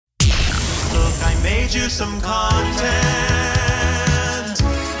Made you some content.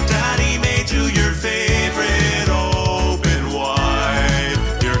 Daddy made you your favorite. Open wide.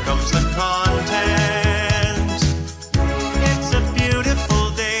 Here comes the content. It's a beautiful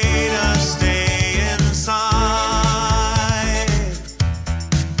day to stay inside.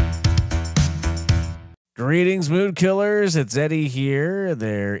 Greetings, mood killers. It's Eddie here.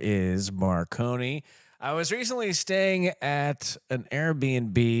 There is Marconi. I was recently staying at an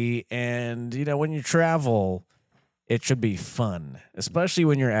Airbnb, and when you travel, it should be fun, especially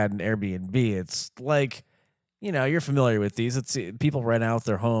when you're at an Airbnb. It's like, you're familiar with these. It's people rent out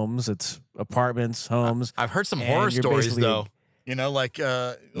their homes. It's apartments, homes. I've heard some horror stories though.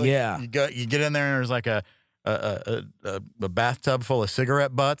 yeah, you get in there and there's like a bathtub full of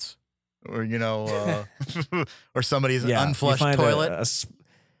cigarette butts, or or somebody's unflushed toilet.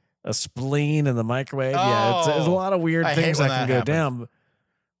 A spleen in the microwave. Oh, yeah, it's a lot of weird things that can go happens. down.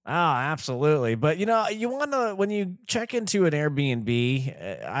 Oh, absolutely. But you want to, when you check into an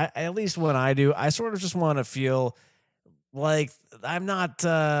Airbnb, at least when I do, I sort of just want to feel like I'm not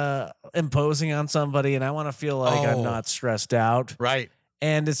imposing on somebody, and I want to feel like I'm not stressed out. Right.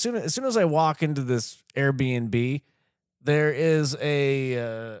 And as soon as I walk into this Airbnb, there is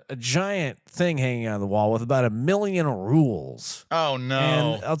a giant thing hanging on the wall with about 1 million rules. Oh no!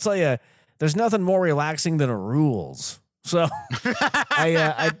 And I'll tell you, there's nothing more relaxing than rules. So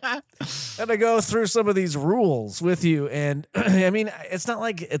I had to go through some of these rules with you, and I mean, it's not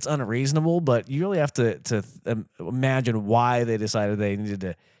like it's unreasonable, but you really have to imagine why they decided they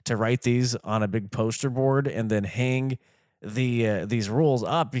needed to write these on a big poster board and then hang these rules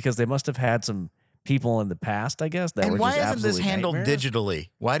up, because they must have had some people in the past, I guess. And why isn't this handled digitally?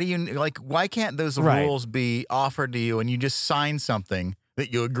 Why do you why can't those rules be offered to you and you just sign something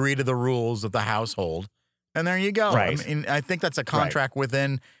that you agree to the rules of the household, and there you go? Right. I mean, I think that's a contract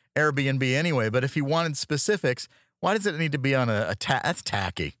within Airbnb anyway. But if you wanted specifics, why does it need to be on that's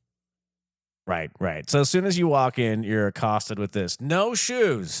tacky? Right. So as soon as you walk in, you're accosted with this: no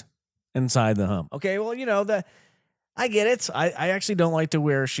shoes inside the home. Okay, well, I get it. I actually don't like to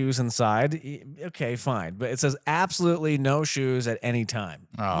wear shoes inside. Okay, fine. But it says absolutely no shoes at any time.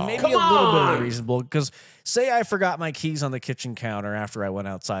 Oh. Maybe a little bit unreasonable, because say I forgot my keys on the kitchen counter after I went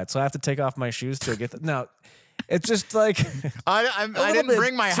outside, so I have to take off my shoes to get them. No, it's just like I didn't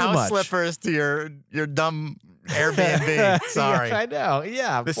bring my house slippers to your dumb Airbnb. Sorry. Yeah, I know.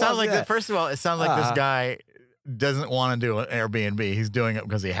 Yeah. This sounds like first of all, it sounds like this guy doesn't want to do an Airbnb. He's doing it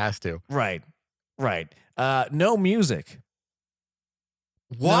because he has to. Right. No music.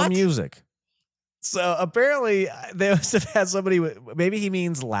 What? No music. So apparently they must have had somebody maybe he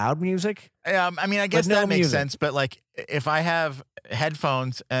means loud music. I mean, I guess that makes music. sense. But like, if I have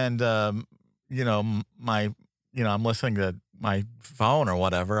headphones and I'm listening to my phone or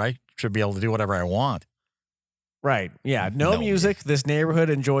whatever, I should be able to do whatever I want. Right. Yeah. No music. This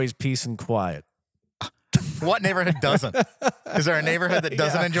neighborhood enjoys peace and quiet. What neighborhood doesn't? Is there a neighborhood that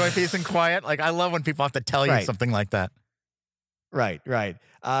doesn't enjoy peace and quiet? Like, I love when people have to tell you something like that. Right.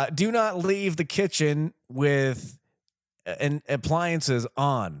 Do not leave the kitchen with appliances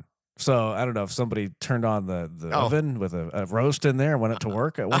on. So I don't know if somebody turned on the oven with a roast in there and went it to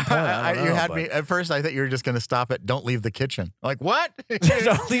work at one point. You had me at first. I thought you were just going to stop at "Don't leave the kitchen." Like, what?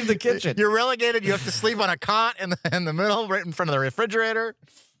 Don't leave the kitchen. You're relegated. You have to sleep on a cot in the middle, right in front of the refrigerator.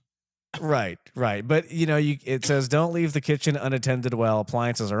 Right. But it says don't leave the kitchen unattended while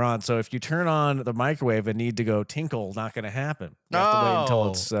appliances are on. So if you turn on the microwave and need to go tinkle, not going to happen. You have to wait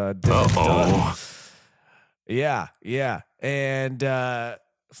until it's done. Yeah. And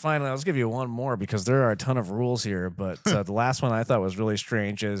finally, I'll just give you one more, because there are a ton of rules here. But the last one I thought was really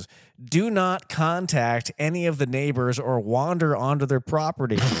strange is do not contact any of the neighbors or wander onto their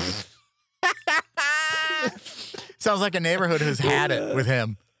property. Sounds like a neighborhood who's had it with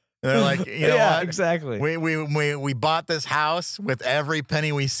him. They're like, what? Exactly. We bought this house with every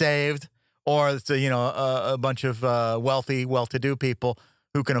penny we saved, or it's a bunch of wealthy, well-to-do people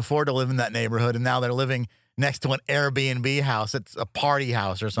who can afford to live in that neighborhood, and now they're living next to an Airbnb house. It's a party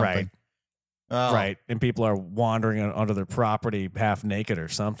house or something. Right. And people are wandering onto their property half naked or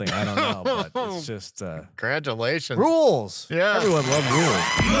something. I don't know, but it's just congratulations. Rules. Yeah. Everyone loves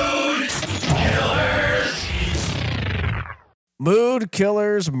rules. Mood Killers.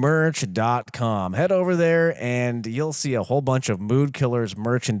 moodkillersmerch.com. Head over there and you'll see a whole bunch of Mood Killers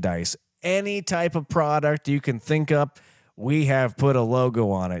merchandise. Any type of product you can think up, we have put a logo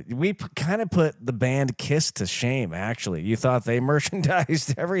on it. We kind of put the band Kiss to shame, actually. You thought they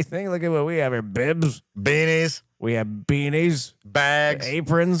merchandised everything? Look at what we have here. Bibs. Beanies. We have beanies. Bags.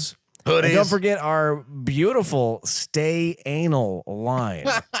 Aprons. Hoodies. And don't forget our beautiful Stay Anal line.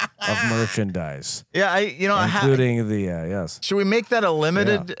 of merchandise, Yeah, including the yes. should we make that a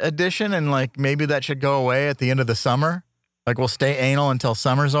limited edition and like maybe that should go away at the end of the summer? Like we'll stay anal until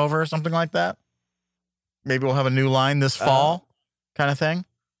summer's over or something like that? Maybe we'll have a new line this fall kind of thing?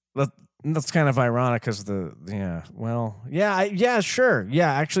 That's kind of ironic because sure.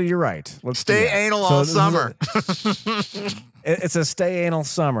 Yeah, actually, you're right. Let's stay anal all summer. It's a stay anal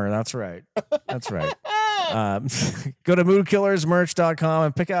summer. That's right. That's right. Go to moodkillersmerch.com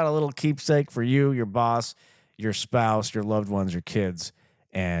and pick out a little keepsake for you, your boss, your spouse, your loved ones, your kids,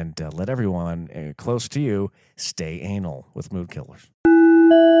 and let everyone close to you stay anal with Mood Killers.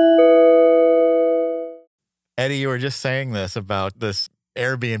 Eddie, you were just saying this about this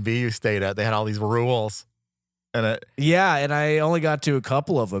Airbnb you stayed at. They had all these rules. And and I only got to a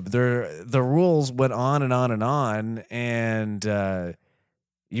couple of them. The rules went on and on and on. And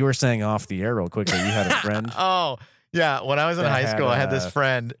you were saying off the air real quickly, you had a friend. Oh, yeah. When I was in high school, I had this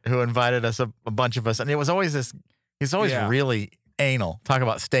friend who invited us, a bunch of us. And it was always he's always really anal. Talk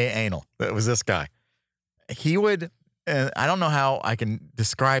about stay anal. It was this guy. He would, and I don't know how I can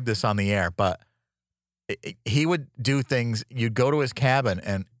describe this on the air, but he would do things. You'd go to his cabin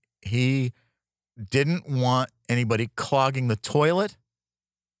and he didn't want anybody clogging the toilet.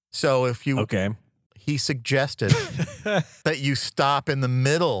 So he suggested that you stop in the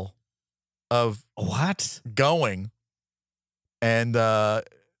middle of going and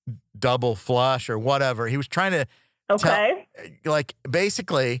double flush or whatever. He was trying to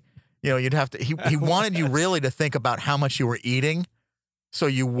basically, you'd have to, he wanted you really to think about how much you were eating so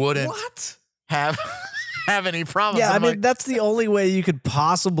you wouldn't have any problems. Yeah, I mean, that's the only way you could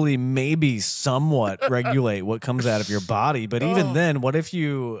possibly maybe somewhat regulate what comes out of your body. But even then, what if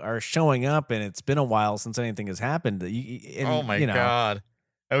you are showing up and it's been a while since anything has happened? God.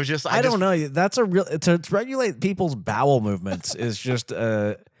 I was just, I don't know. That's a real, to regulate people's bowel movements is just,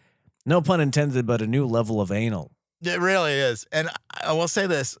 no pun intended, but a new level of anal. It really is. And I will say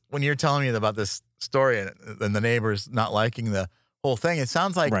this, when you're telling me about this story and the neighbors not liking the whole thing, it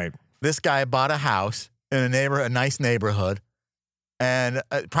sounds like this guy bought a house in a nice neighborhood, and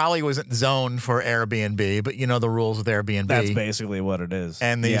it probably wasn't zoned for Airbnb, but you know the rules with Airbnb. That's basically what it is.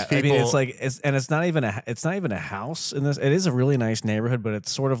 And these people, I mean, it's like, it's not even a house in this. It is a really nice neighborhood, but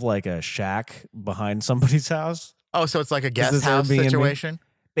it's sort of like a shack behind somebody's house. Oh, so it's like a guest house Airbnb? situation.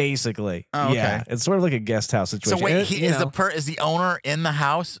 Basically, okay. Yeah, it's sort of like a guest house situation. So wait, is the owner in the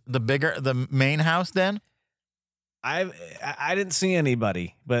house, the main house then? I didn't see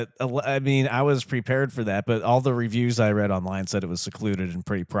anybody, but I mean, I was prepared for that. But all the reviews I read online said it was secluded and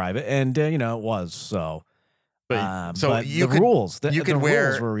pretty private, and it was. So, but the rules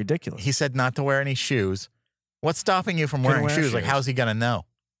were ridiculous. He said not to wear any shoes. What's stopping you from wearing shoes? Like, how's he gonna know?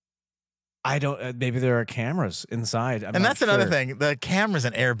 I don't. Maybe there are cameras inside. And that's another thing. The cameras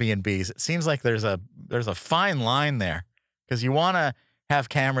in Airbnbs. It seems like there's a fine line there because you want to have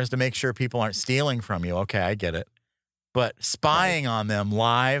cameras to make sure people aren't stealing from you. Okay, I get it. But spying on them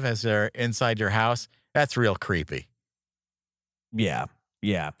live as they're inside your house, that's real creepy. Yeah.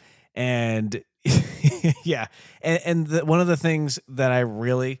 And yeah. And one of the things that I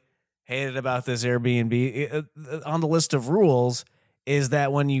really hated about this Airbnb on the list of rules is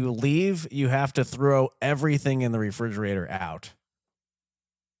that when you leave, you have to throw everything in the refrigerator out.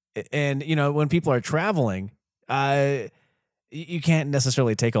 And, when people are traveling, you can't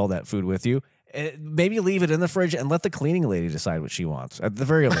necessarily take all that food with you. Maybe leave it in the fridge and let the cleaning lady decide what she wants. At the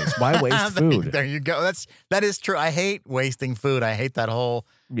very least, why waste food? There you go. That is true. I hate wasting food. I hate that whole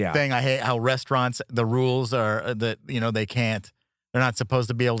thing. I hate how restaurants, the rules are that they can't. They're not supposed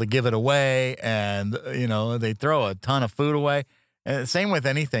to be able to give it away, and they throw a ton of food away. And same with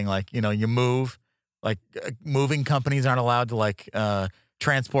anything. Like you move. Like moving companies aren't allowed to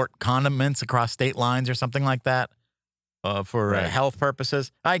transport condiments across state lines or something like that. For health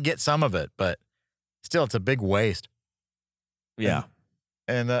purposes. I get some of it, but still, it's a big waste. Yeah.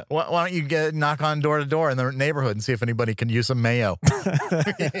 And why don't you knock on door to door in the neighborhood and see if anybody can use some mayo?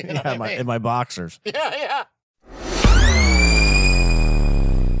 In my boxers. Yeah.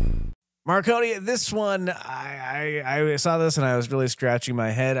 Marconi, this one, I saw this and I was really scratching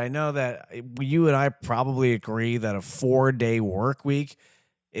my head. I know that you and I probably agree that a 4-day work week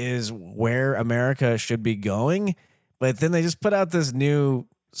is where America should be going. But then they just put out this new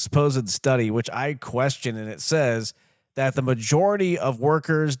supposed study, which I question, and it says that the majority of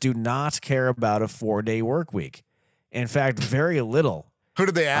workers do not care about a 4-day work week. In fact, very little. Who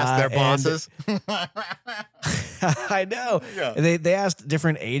did they ask? Their bosses? I know. Yeah. They asked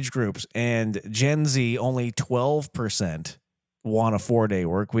different age groups, and Gen Z, only 12% want a 4-day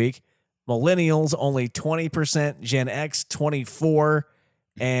work week. Millennials, only 20%. Gen X, 24%.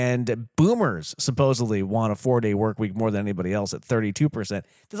 And boomers supposedly want a 4-day work week more than anybody else at 32%.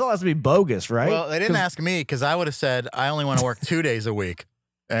 This all has to be bogus, right? Well, they didn't ask me because I would have said I only want to work 2 days a week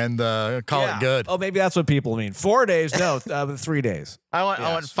and call it good. Oh, maybe that's what people mean. 4 days? No, 3 days. I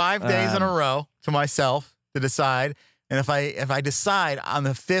want 5 days in a row to myself to decide. And if I decide on the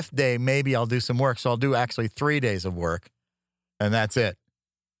 5th day, maybe I'll do some work. So I'll do actually 3 days of work, and that's it.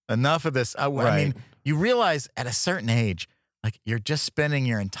 Enough of this. I mean, you realize at a certain age, like you're just spending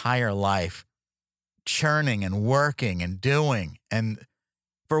your entire life churning and working and doing, and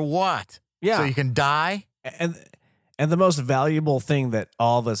for what? Yeah. So you can die? And the most valuable thing that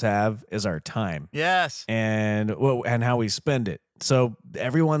all of us have is our time. Yes. And how we spend it. So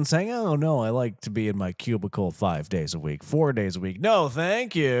everyone's saying, "Oh no, I like to be in my cubicle 5 days a week, 4 days a week." No,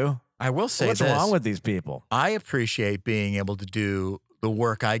 thank you. I will say What's wrong with these people? I appreciate being able to do the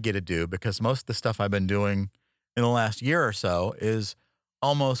work I get to do because most of the stuff I've been doing in the last year or so is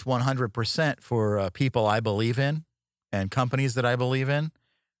almost 100% for people I believe in and companies that I believe in.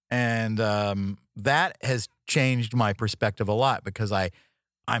 And that has changed my perspective a lot because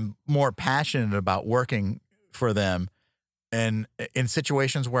I'm more passionate about working for them. And in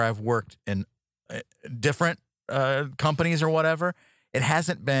situations where I've worked in different companies or whatever, it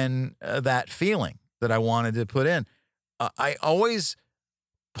hasn't been that feeling that I wanted to put in. I always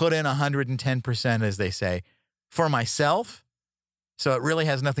put in 110%, as they say, for myself. So it really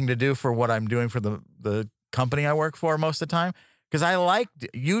has nothing to do for what I'm doing for the company I work for most of the time. Because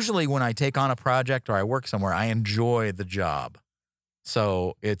usually when I take on a project or I work somewhere, I enjoy the job.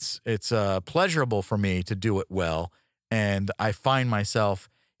 So it's pleasurable for me to do it well. And I find myself,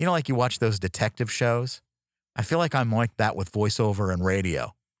 like you watch those detective shows. I feel like I'm like that with voiceover and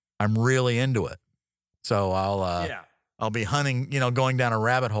radio. I'm really into it. So I'll be hunting, going down a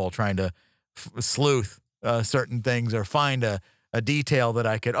rabbit hole trying to sleuth certain things or find a detail that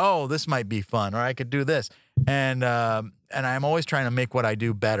I could, this might be fun, or I could do this. And I'm always trying to make what I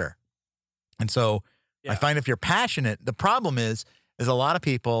do better. And so I find if you're passionate, the problem is a lot of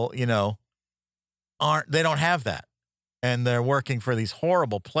people, they don't have that. And they're working for these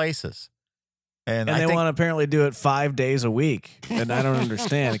horrible places. And they want to apparently do it 5 days a week. And I don't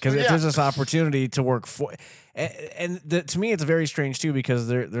understand because if there's this opportunity to work to me, it's very strange too, because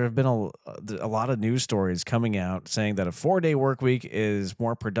there have been a lot of news stories coming out saying that a 4-day work week is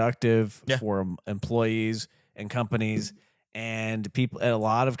more productive for employees and companies, and a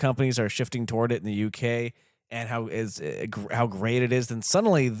lot of companies are shifting toward it in the UK, and how great it is. Then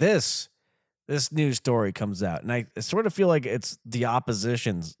suddenly this news story comes out, and I sort of feel like it's the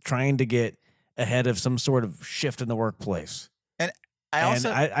opposition's trying to get ahead of some sort of shift in the workplace. And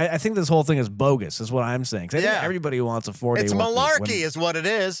I think this whole thing is bogus, is what I'm saying. 'Cause I think everybody wants a 4-day It's work malarkey week is what it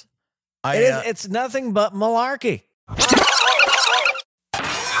is. It's nothing but malarkey.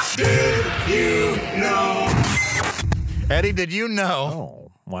 Did you know? Eddie, did you know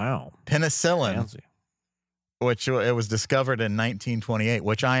Oh, wow. penicillin, Fancy. which it was discovered in 1928,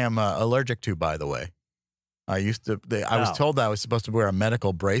 which I am allergic to, by the way. I was told that I was supposed to wear a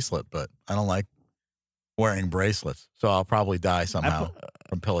medical bracelet, but I don't like wearing bracelets, so I'll probably die somehow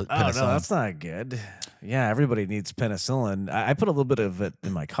from penicillin. Oh, no, that's not good. Yeah, everybody needs penicillin. I put a little bit of it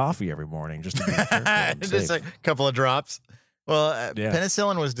in my coffee every morning just to be careful and Just safe. a couple of drops. Well,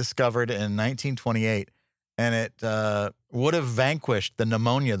 penicillin was discovered in 1928, and it would have vanquished the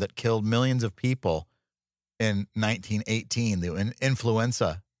pneumonia that killed millions of people in 1918, the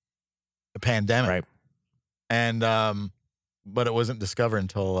influenza pandemic. Right. And but it wasn't discovered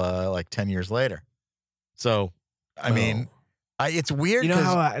until like 10 years later. So, I mean, it's weird. You know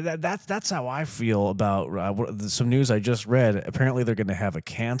how that's how I feel about some news I just read. Apparently, they're going to have a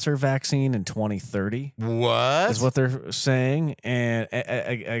cancer vaccine in 2030. What is what they're saying? And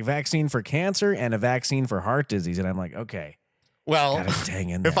a vaccine for cancer and a vaccine for heart disease. And I'm like, okay, well, gotta hang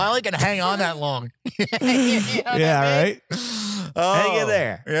in there. if I only can hang on that long, right? Hang in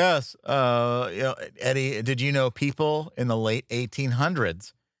there. Yes. Eddie, did you know people in the late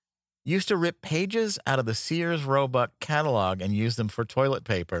 1800s used to rip pages out of the Sears Roebuck catalog and use them for toilet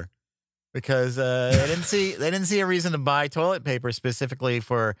paper because they didn't see a reason to buy toilet paper specifically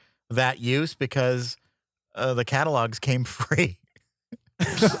for that use because the catalogs came free.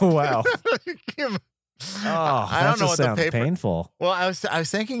 Wow. I don't know what the paper. Painful. Well, I was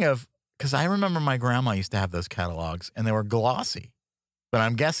thinking of, because I remember my grandma used to have those catalogs and they were glossy, but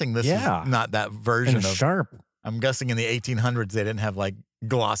I'm guessing this is not that version and of sharp. I'm guessing in the 1800s they didn't have like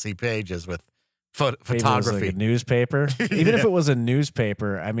glossy pages with Maybe photography. it was like a newspaper. Even if it was a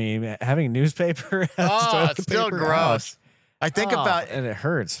newspaper, I mean, having newspaper. It's still gross. I think about, and it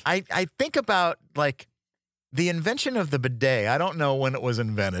hurts. I think about like the invention of the bidet, I don't know when it was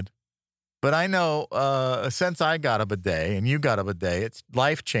invented, but I know since I got a bidet and you got a bidet, it's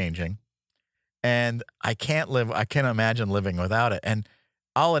life-changing. And I can't imagine living without it. And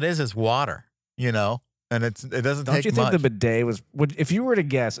all it is water, you know? And it doesn't Don't take you think much. the bidet if you were to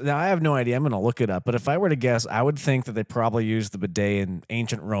guess, now I have no idea, I'm going to look it up, but if I were to guess, I would think that they probably used the bidet in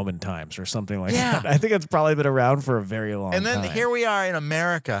ancient Roman times or something like that. I think it's probably been around for a very long time. And then here we are in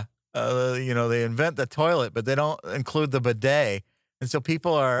America, you know, they invent the toilet, but they don't include the bidet. And so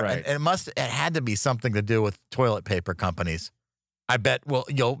people are, Right. and it had to be something to do with toilet paper companies. I bet, well,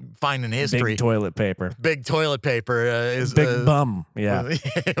 you'll find in history. Big toilet paper. Big toilet paper is. Big bum, yeah.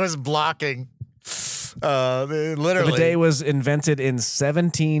 It was blocking. The Literally. bidet was invented in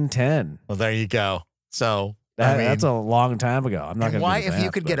 1710. Well, there you go. So That's a long time ago. I'm not going to. Why, if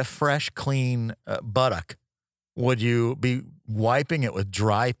you could get a fresh, clean buttock, would you be wiping it with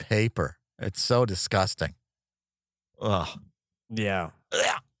dry paper? It's so disgusting. Ugh. Yeah.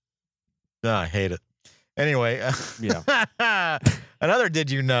 Oh, I hate it. Anyway, Yeah. Another did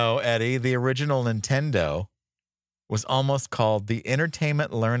you know, Eddie, the original Nintendo was almost called the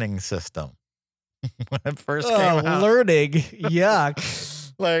Entertainment Learning System. When it first came out. Learning.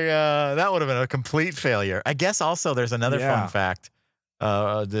 Yuck. Like, that would have been a complete failure. I guess also there's another fun fact.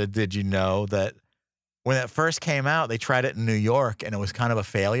 Did you know that when it first came out, they tried it in New York and it was kind of a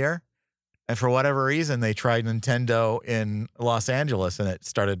failure? And for whatever reason, they tried Nintendo in Los Angeles and it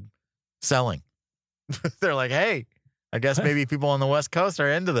started selling. They're like, hey, I guess maybe people on the West Coast are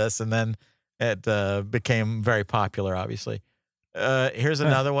into this. And then it became very popular, obviously. Here's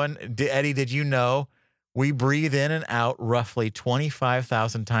another one. Eddie, did you know we breathe in and out roughly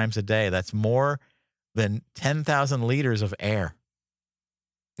 25,000 times a day? That's more than 10,000 liters of air.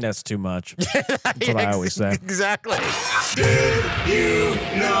 That's too much. That's what I always say. Exactly. Did you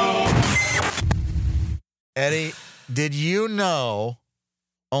know? Eddie, did you know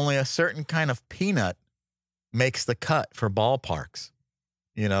only a certain kind of peanut makes the cut for ballparks?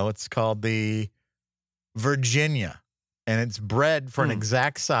 You know, it's called the Virginia. And it's bred for an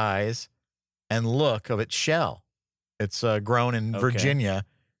exact size and look of its shell. It's grown in Virginia,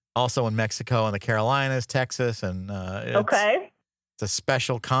 also in Mexico and the Carolinas, Texas, and it's a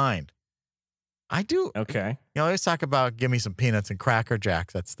special kind. I do. Okay. You know, I always talk about give me some peanuts and Cracker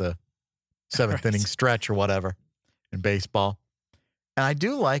Jacks. That's the seventh inning stretch or whatever in baseball. And I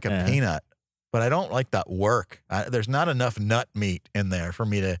do like a peanut, but I don't like that work. There's not enough nut meat in there for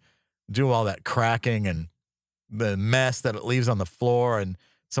me to do all that cracking and the mess that it leaves on the floor, and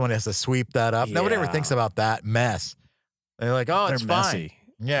someone has to sweep that up. Nobody ever thinks about that mess. They're like, oh, it's messy.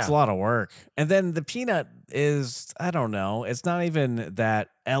 Fine. Yeah. It's a lot of work. And then the peanut is, I don't know, it's not even that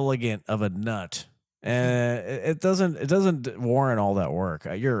elegant of a nut. It doesn't warrant all that work.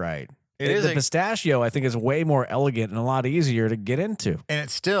 You're right. The pistachio, I think, is way more elegant and a lot easier to get into. And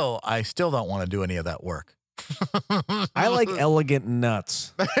I still don't want to do any of that work. I like elegant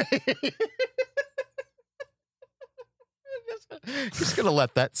nuts. Just gonna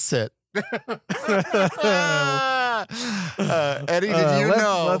let that sit. Eddie, did you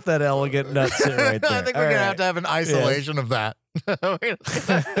know? Let that elegant nut sit right there. I think we're gonna have to have an isolation of that.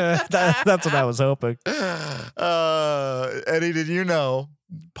 That's what I was hoping. Eddie, did you know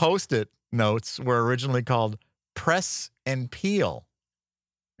Post-it notes were originally called Press and Peel,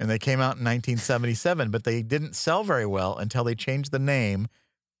 and they came out in 1977, but they didn't sell very well until they changed the name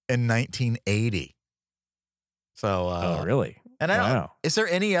in 1980. So, oh, really? And I don't, is there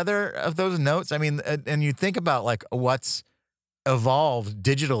any other of those notes? I mean, and you think about like what's evolved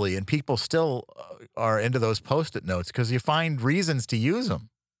digitally, and people still are into those Post-it notes because you find reasons to use them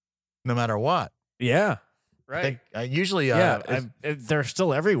no matter what. Yeah. Right. Usually, they're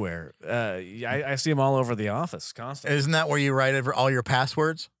still everywhere. I see them all over the office constantly. Isn't that where you write all your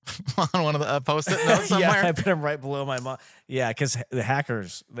passwords on one of the Post-it notes somewhere? Yeah, I put them right below my mom. Yeah, because the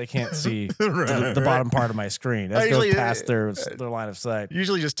hackers, they can't see the bottom part of my screen. That goes past their line of sight.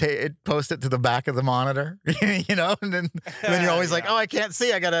 Usually just post it to the back of the monitor, you know, and then you're always like, oh, I can't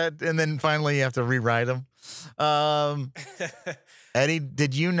see. I got to, and then finally you have to rewrite them. Eddie,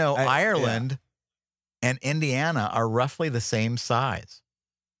 did you know Ireland and Indiana are roughly the same size,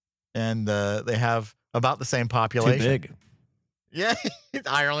 and they have about the same population? Too big. Yeah,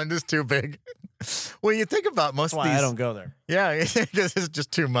 Ireland is too big. Well, you think about most of these. I don't go there. Yeah, because it's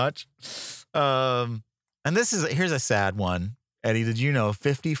just too much. And here's a sad one, Eddie. Did you know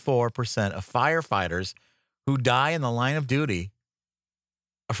 54% of firefighters who die in the line of duty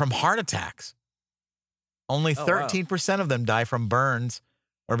are from heart attacks? Only 13% of them die from burns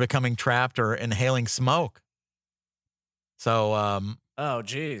or becoming trapped or inhaling smoke. So, oh,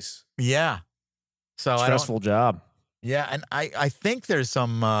 geez. Yeah. So Stressful job. Yeah, and I think there's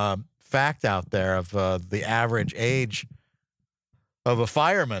some fact out there of the average age of a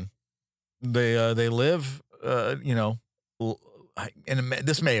fireman. They live,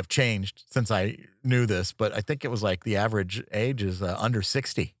 this may have changed since I knew this, but I think it was like the average age is under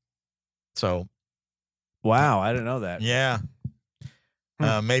 60. So, Wow, I didn't know that. yeah,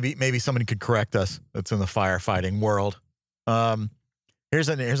 maybe somebody could correct us. That's in the firefighting world. Here's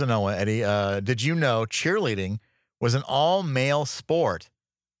another one, Eddie. Did you know cheerleading was an all-male sport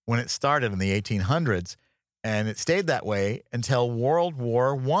when it started in the 1800s, and it stayed that way until World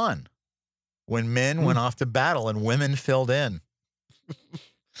War I, when men went off to battle and women filled in.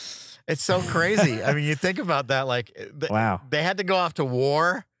 It's so crazy. I mean, you think about that, like, Wow. they had to go off to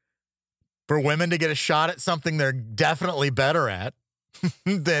war for women to get a shot at something they're definitely better at.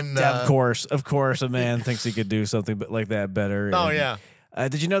 Then, Of course, a man thinks he could do something like that better. oh, And, yeah.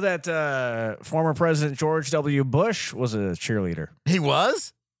 did you know that former President George W. Bush was a cheerleader? He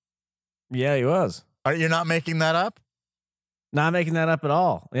was? Yeah, he was. You're not making that up? Not making that up at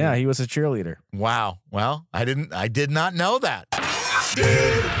all. Yeah, he was a cheerleader. Wow. Well, I did not know that.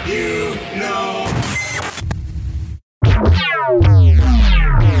 Did you know?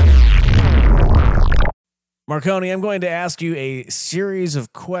 Marconi, I'm going to ask you a series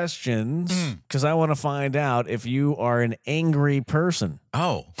of questions because I want to find out if you are an angry person.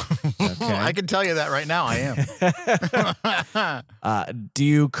 Oh, Okay. I can tell you that right now. I am. Do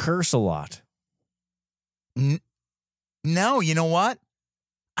you curse a lot? No, you know what?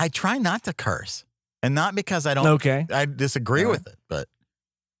 I try not to curse, and not because I don't. Okay. I disagree All with it, but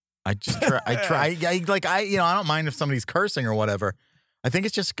I just try. I don't mind if somebody's cursing or whatever. I think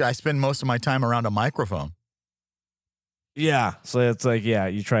it's just I spend most of my time around a microphone. Yeah. So it's like, yeah,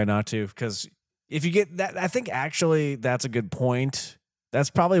 you try not to because if you get that, I think actually that's a good point. That's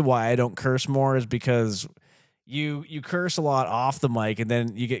probably why I don't curse more is because you curse a lot off the mic and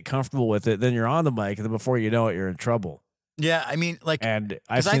then you get comfortable with it. Then you're on the mic and then before you know it, you're in trouble. Yeah, I mean, like, And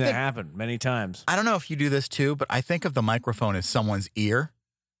I've 'cause I seen that think- happen many times. I don't know if you do this too, but I think of the microphone as someone's ear.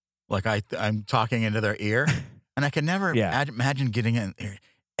 Like I'm talking into their ear, and I can never Yeah. imagine getting an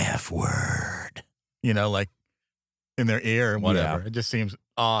F word, like in their ear or whatever. Yeah. It just seems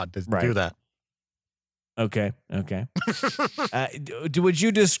odd to Right. do that. Okay. Would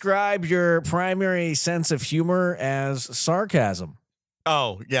you describe your primary sense of humor as sarcasm?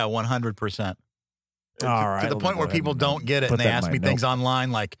 Oh, yeah, 100%. All right. To the I'll point go where ahead people and, don't get it put and they that in ask my me things note.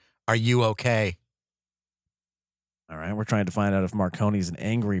 online like, "Are you okay?" All right. We're trying to find out if Marconi's an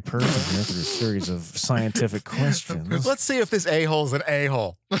angry person here through a series of scientific questions. Let's see if this a-hole's an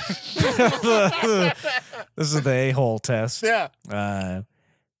a-hole. This is the a-hole test. Yeah.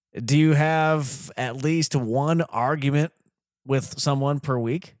 Do you have at least one argument with someone per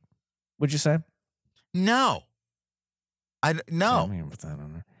week? Would you say? No. No. I'm gonna put that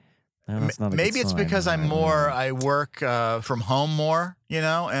on there. No, that's not a good Maybe it's sign. because All I'm right, more, well, I work from home more,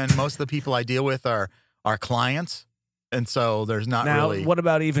 and most of the people I deal with are clients. And so there's not now, really. what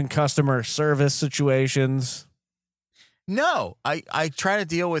about even customer service situations? No, I try to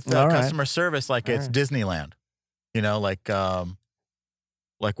deal with All right. customer service like All it's right. Disneyland,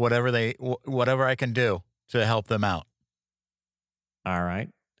 like whatever I can do to help them out. All right.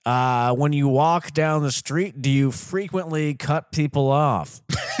 When you walk down the street, do you frequently cut people off?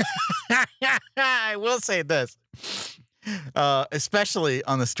 I will say this, especially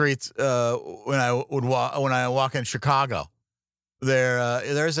on the streets when I walk in Chicago,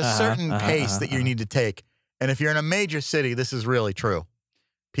 there's a certain pace that you need to take, and if you're in a major city, this is really true.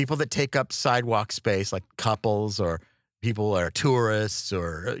 People that take up sidewalk space, like couples or people that are tourists,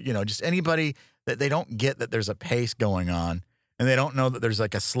 or just anybody that they don't get that there's a pace going on, and they don't know that there's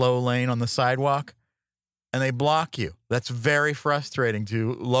like a slow lane on the sidewalk. And they block you. That's very frustrating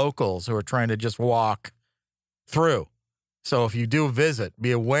to locals who are trying to just walk through. So if you do visit,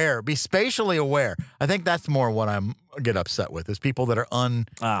 be aware, be spatially aware. I think that's more what get upset with is people that are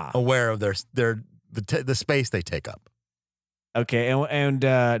unaware of the space they take up. Okay, and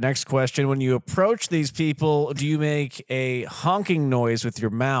next question: when you approach these people, do you make a honking noise with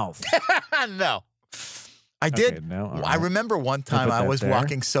your mouth? No, I did. Okay, no, all I right. remember one I'll time put I that was there.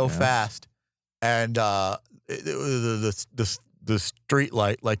 walking so Yes. fast, and the street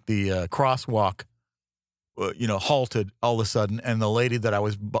light, like the crosswalk, halted all of a sudden, and the lady that I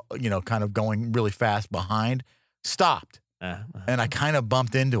was, kind of going really fast behind, stopped, and I kind of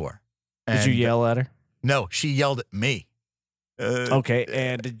bumped into her. Did you And- yell at her? No, she yelled at me. Okay,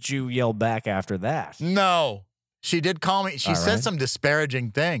 and did you yell back after that? No, she did call me. She All said right. some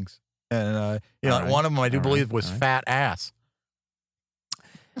disparaging things, and All right. one of them I do All believe right. was All right. fat ass.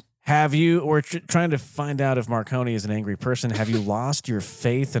 Have you, we're trying to find out if Marconi is an angry person. Have you lost your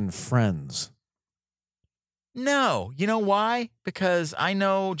faith in friends? No. You know why? Because I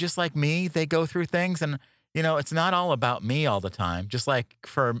know, just like me, they go through things, and, you know, it's not all about me all the time. Just like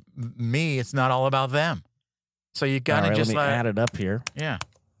for me, it's not all about them. So you got to just let me add it up here. Yeah.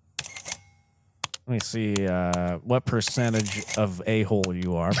 Let me see what percentage of a-hole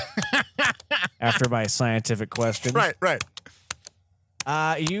you are after my scientific questions. Right.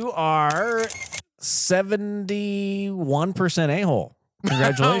 You are 71% a-hole.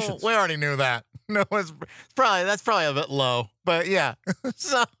 Congratulations. Oh, we already knew that. No, that's probably a bit low, but yeah.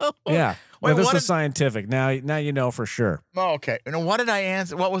 So yeah. Wait, This is scientific. Now you know for sure. Oh, okay. And what did I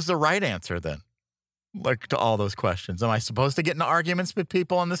answer? What was the right answer then? Like, to all those questions, am I supposed to get into arguments with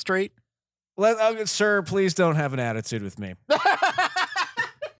people on the street? Sir, please don't have an attitude with me.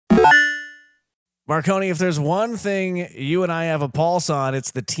 Marconi, if there's one thing you and I have a pulse on,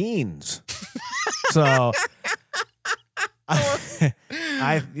 it's the teens. So,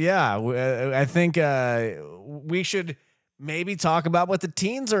 I think we should maybe talk about what the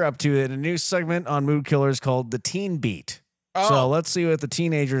teens are up to in a new segment on Mood Killers called The Teen Beat. Oh. So let's see what the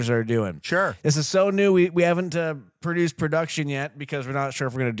teenagers are doing. Sure. This is so new. We haven't produced production yet because we're not sure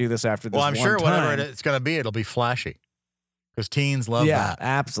if we're going to do this after this. Well, I'm sure time. whatever it's going to be, ittle be flashy because teens love that.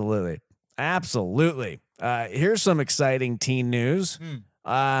 Absolutely. Here's some exciting teen news.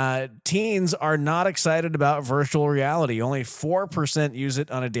 Teens are not excited about virtual reality. Only 4% use it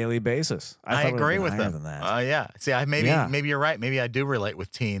on a daily basis. I agree with them. Than that. Yeah. See, maybe you're right. Maybe I do relate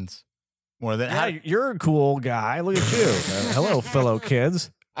with teens more than. You're a cool guy. Look at you. Hello, fellow kids.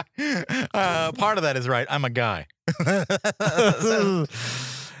 Part of that is right. I'm a guy.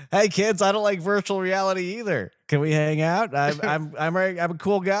 Hey kids, I don't like virtual reality either. Can we hang out? I'm a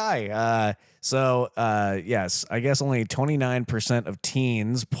cool guy. Yes, I guess only 29% of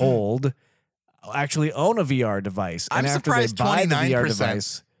teens polled actually own a VR device. I'm and after surprised they buy the 29%. VR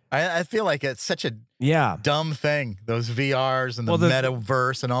device, I feel like it's such a dumb thing. Those VRs and the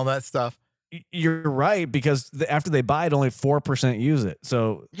metaverse and all that stuff. You're right, because after they buy it, only 4% use it.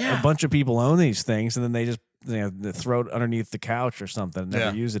 So a bunch of people own these things, and then they just they throw it underneath the couch or something and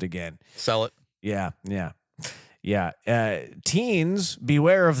never use it again. Sell it. Yeah. Teens,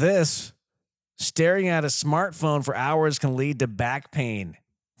 beware of this. Staring at a smartphone for hours can lead to back pain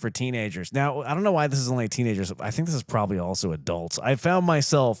for teenagers. Now, I don't know why this is only teenagers. I think this is probably also adults. I found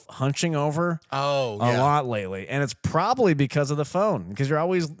myself hunching over a lot lately, and it's probably because of the phone. Because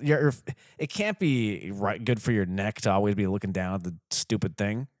it can't be good for your neck to always be looking down at the stupid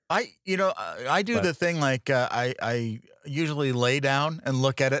thing. I do the thing like I usually lay down and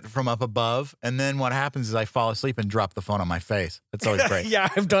look at it from up above, and then what happens is I fall asleep and drop the phone on my face. It's always great. Yeah,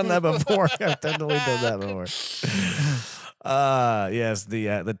 I've done that before. I've definitely done that before. Yes,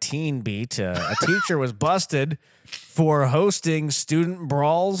 the teen beat. A teacher was busted for hosting student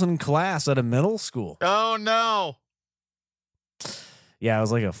brawls in class at a middle school. Oh no. Yeah, it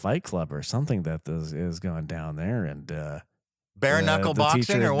was like a fight club or something that is going down there, and bare knuckle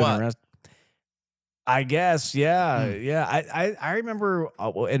boxing or what? I guess, yeah. I remember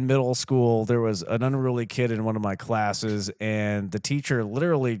in middle school there was an unruly kid in one of my classes, and the teacher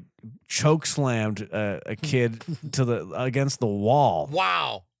literally choke slammed a kid against the wall.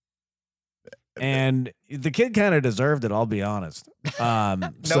 Wow. And the kid kind of deserved it, I'll be honest.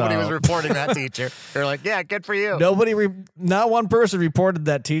 Nobody was reporting that teacher. They're like, yeah, good for you. Not one person reported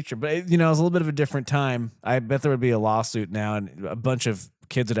that teacher, but it was a little bit of a different time. I bet there would be a lawsuit now, and a bunch of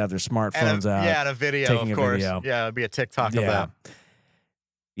kids would have their smartphones out. Yeah, and a video, of course. Yeah, it'd be a TikTok of that.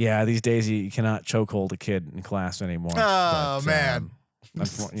 Yeah, these days you cannot chokehold a kid in class anymore. Oh, man.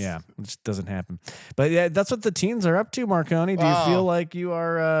 Yeah, it just doesn't happen. But yeah, that's what the teens are up to, Marconi. Do you feel like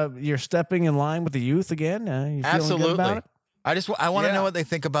you're stepping in line with the youth again? You feeling good about it? I want to know what they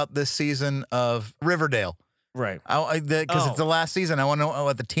think about this season of Riverdale. Right. Because it's the last season. I want to know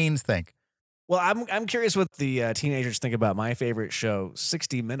what the teens think. Well, I'm curious what the teenagers think about my favorite show,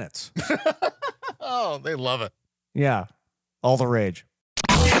 60 Minutes. Oh, they love it. Yeah. All the rage.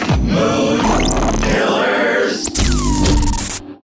 Mood Killer.